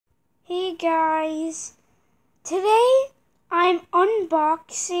Hey guys, today I'm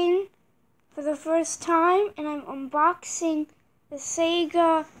unboxing for the first time and I'm unboxing the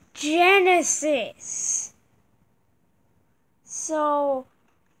SEGA Genesis. So,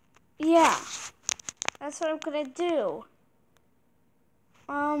 yeah, that's what I'm gonna do.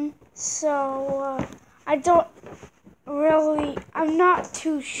 I'm not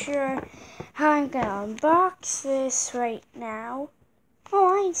too sure how I'm gonna unbox this right now. Oh,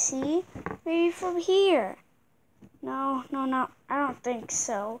 I see. Maybe from here. No, I don't think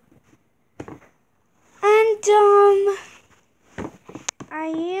so. And, I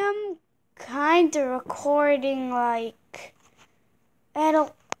am kind of recording, like, at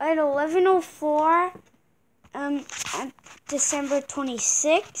 11:04, on December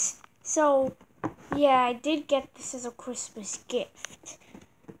 26th. So, yeah, I did get this as a Christmas gift.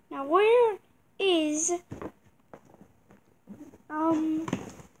 Now, where is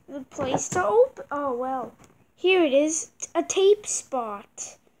the place to open? Oh, well, here it is, a tape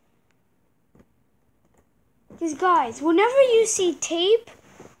spot. Because guys, whenever you see tape,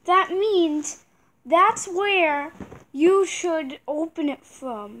 that means that's where you should open it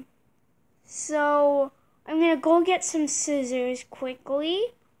from. So, I'm going to go get some scissors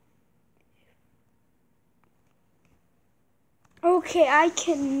quickly. Okay, I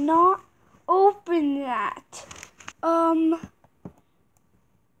cannot open that.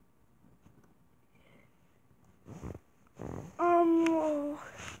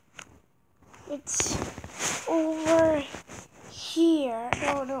 It's over here.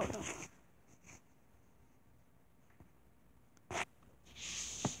 No.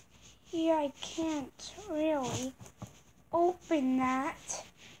 Here I can't really open that.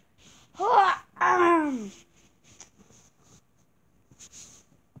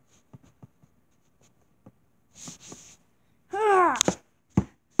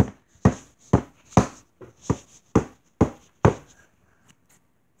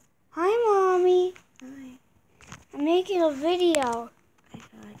 Hi, Mommy. Hi. I'm making a video. I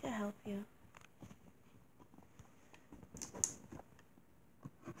can help you.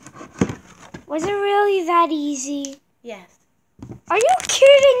 Was it really that easy? Yes. Are you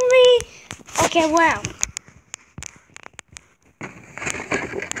kidding me? Okay, well.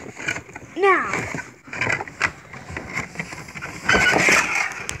 Now.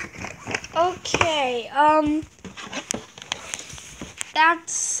 Okay,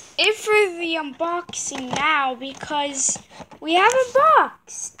 that's it for the unboxing now because we have a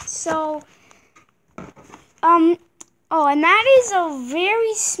box. So, oh, and that is a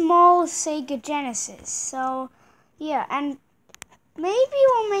very small SEGA Genesis. So, yeah, and maybe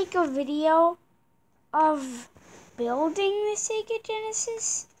we'll make a video of building the SEGA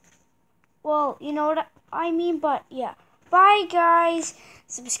Genesis. Well, you know what I mean, but yeah. Bye, guys.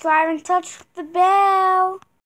 Subscribe and touch the bell.